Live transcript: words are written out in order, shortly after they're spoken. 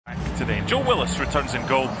today. Joe Willis returns in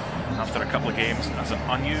goal after a couple of games as an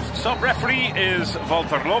unused sub. Referee is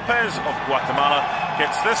Walter Lopez of Guatemala.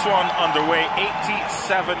 Gets this one underway,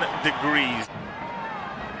 87 degrees.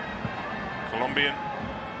 Colombian,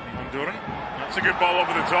 the Honduran. That's a good ball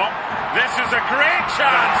over the top. This is a great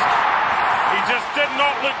chance. He just did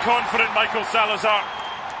not look confident, Michael Salazar.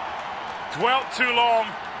 Dwelt too long.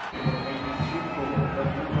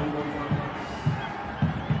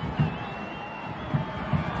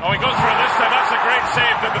 Oh, he goes for it this time. That's a great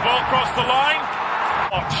save. Did the ball cross the line?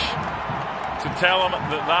 Watch to tell him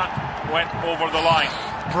that that went over the line.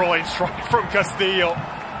 Brilliant strike from Castillo.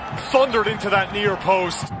 Thundered into that near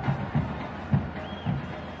post.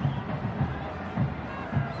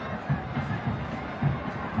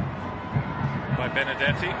 By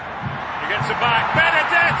Benedetti. He gets it back.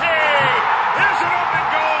 Benedetti! There's an open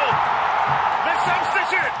goal. The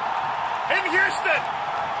substitute in Houston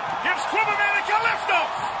gives Club América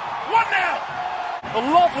liftoff. 1-0. A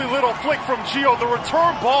lovely little flick from Gio, the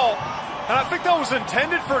return ball. And I think that was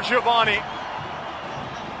intended for Giovanni.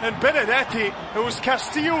 And Benedetti, it was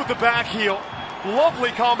Castillo with the back heel.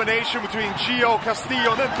 Lovely combination between Gio,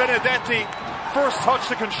 Castillo, and then Benedetti. First touch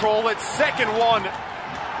to control it, second one.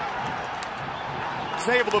 He's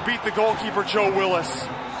able to beat the goalkeeper, Joe Willis.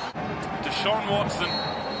 Deshaun Watson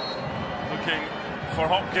looking for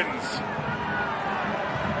Hopkins.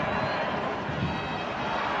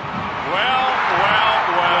 Well,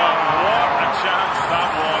 what a chance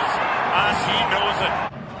that was, and he knows it.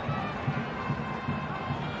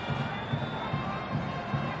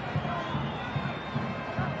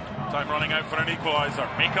 Time running out for an equalizer.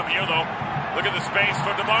 May come here though. Look at the space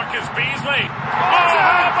for DeMarcus Beasley. Oh,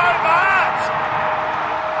 how about that?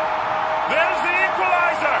 There's the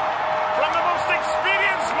equalizer from the most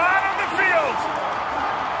experienced man on the field.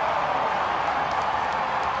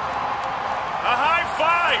 A high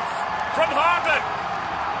five from Harden.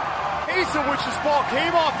 Which's ball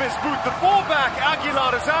came off his boot. The fullback,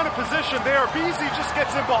 Aguilar, is out of position there. Beasley just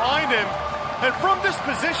gets in behind him. And from this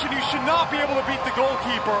position, you should not be able to beat the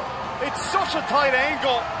goalkeeper. It's such a tight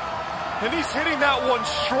angle. And he's hitting that one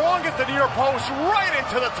strong at the near post, right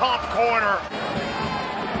into the top corner.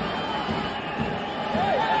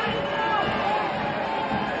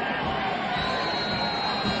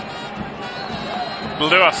 Will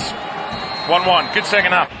do us. 1-1. Good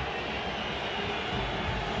second half.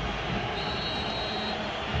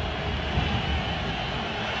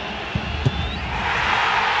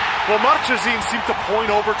 Well, Marchesín seemed to point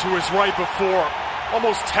over to his right before,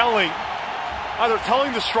 almost either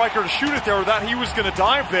telling the striker to shoot it there or that he was going to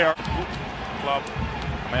dive there. Club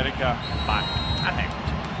América back and out.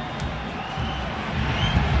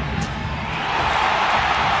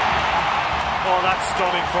 Oh, that's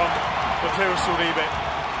stunning from Mateus Uribe.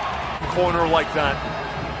 Corner like that.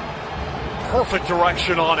 Perfect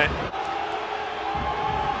direction on it.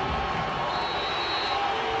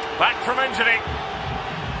 Back from injury.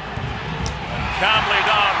 Calmly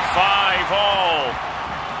done, 5-all.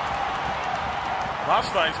 Last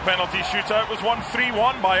night's penalty shootout was won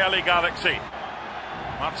 3-1 by LA Galaxy.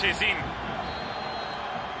 Marchesín,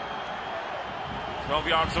 12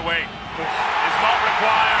 yards away, is not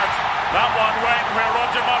required. That one went where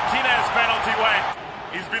Roger Martinez penalty went.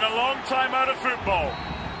 He's been a long time out of football.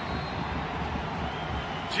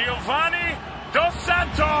 Giovanni Dos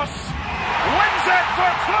Santos wins it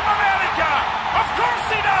for Club América. Of course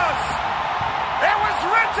he does. It was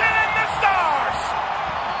written in the stars.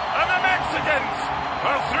 And the Mexicans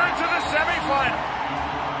are through to the semi-final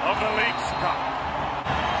of the League's Cup.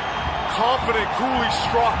 Confident, coolly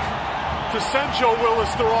struck to send Joe Willis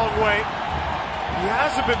the wrong way. He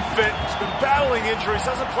hasn't been fit. He's been battling injuries.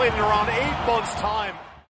 Hasn't played in around 8 months' time.